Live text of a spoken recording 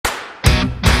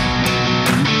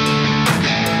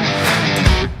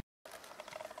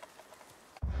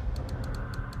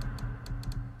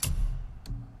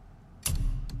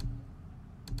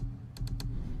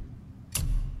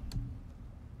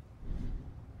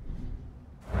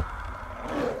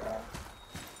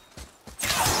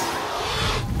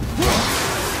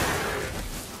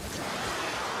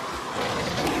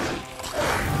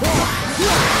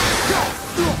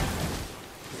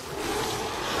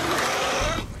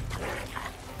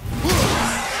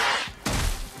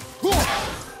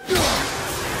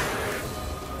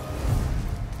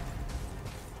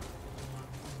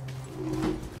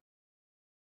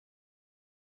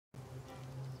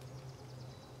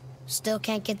Still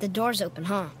can't get the doors open,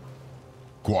 huh?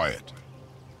 Quiet.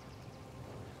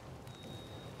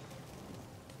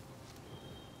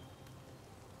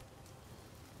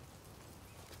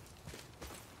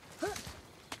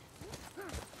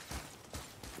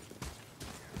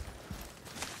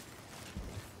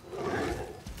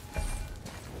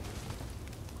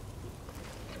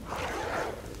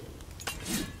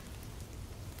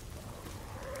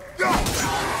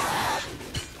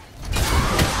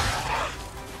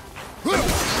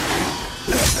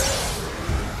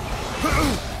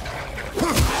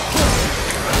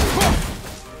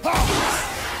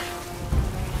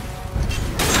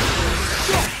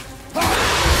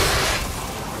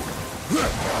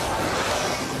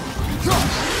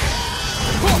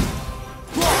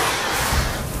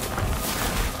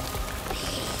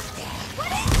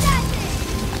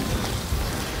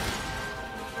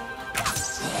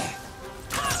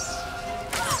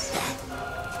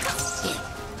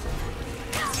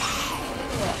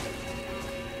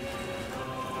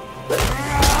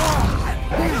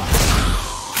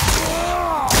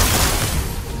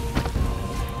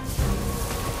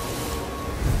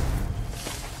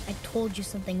 I told you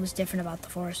something was different about the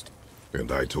forest.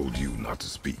 And I told you not to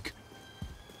speak.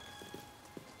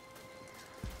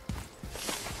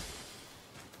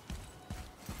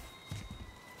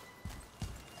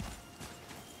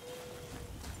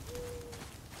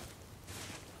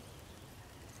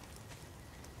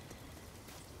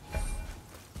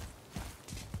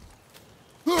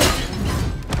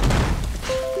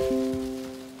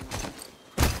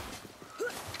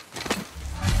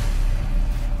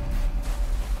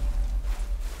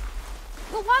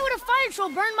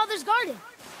 Burn Mother's garden.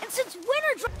 And since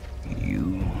winter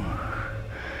You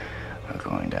are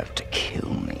going to have to kill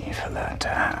me for that to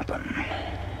happen.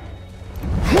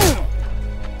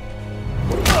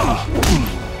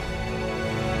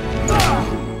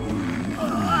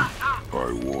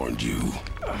 I warned you.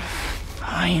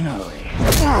 Finally.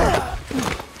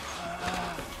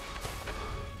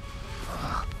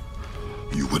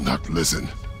 You would not listen.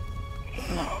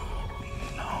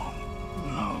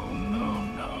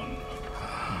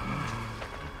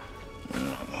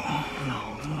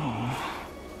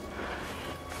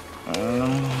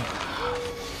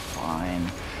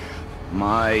 Fine.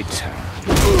 My turn.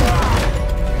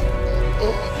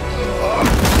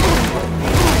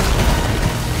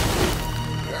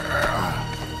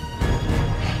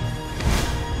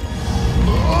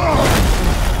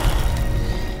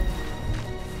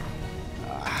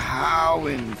 How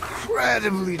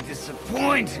incredibly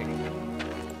disappointing.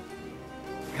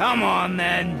 Come on,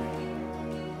 then.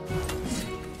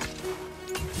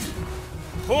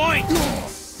 Point!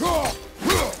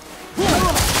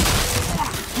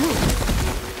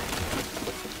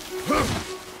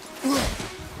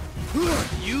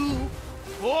 You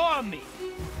for me.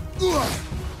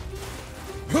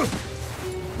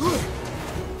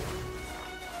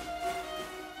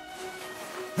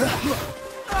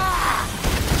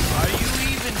 Are you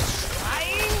even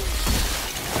trying?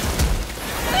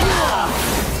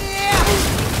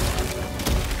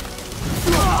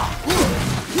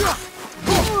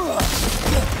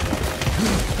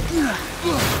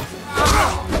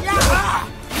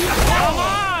 Come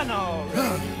on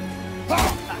already.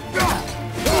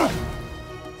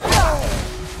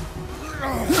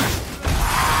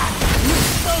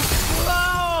 So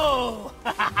slow.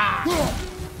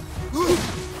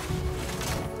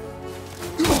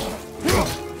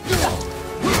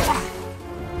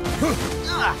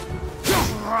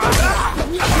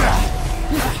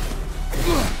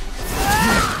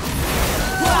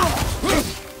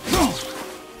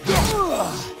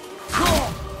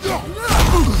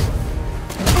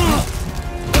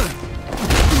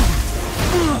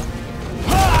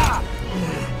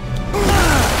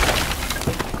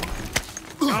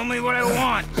 Tell me what I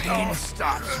want. Pain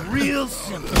stops real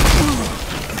simple.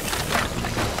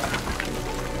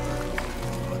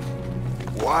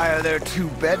 Why are there two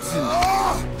beds in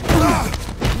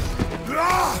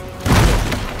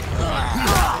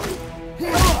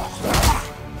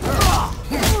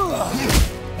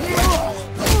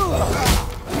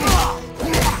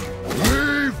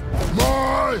Leave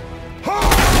my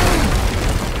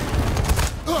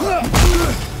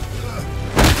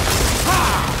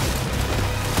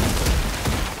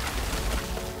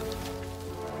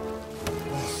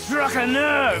Struck a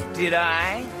nerve, did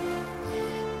I?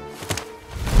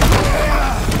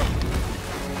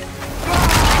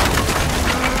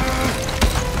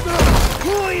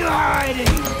 Who are you hiding?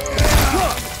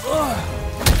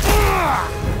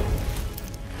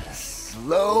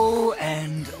 Slow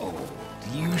and old.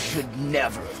 You should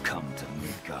never have come to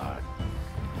Midgard.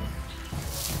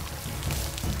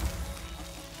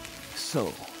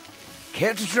 So,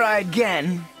 care to try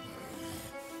again?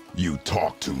 You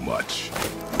talk too much.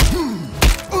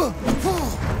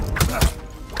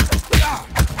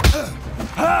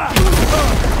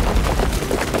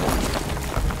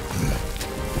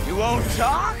 You won't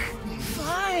talk?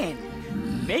 Fine.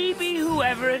 Maybe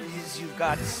whoever it is you've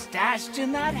got stashed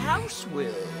in that house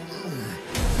will.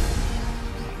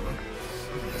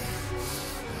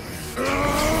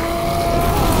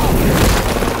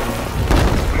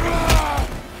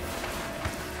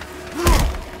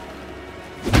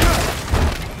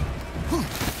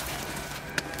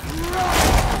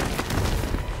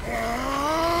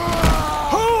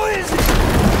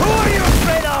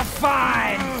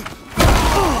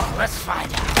 Let's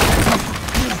find out.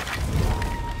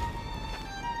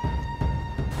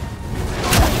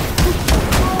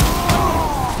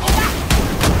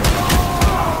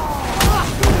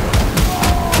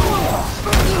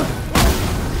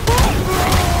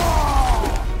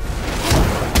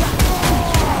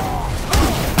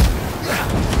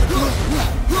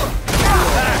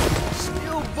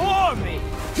 Still bore me.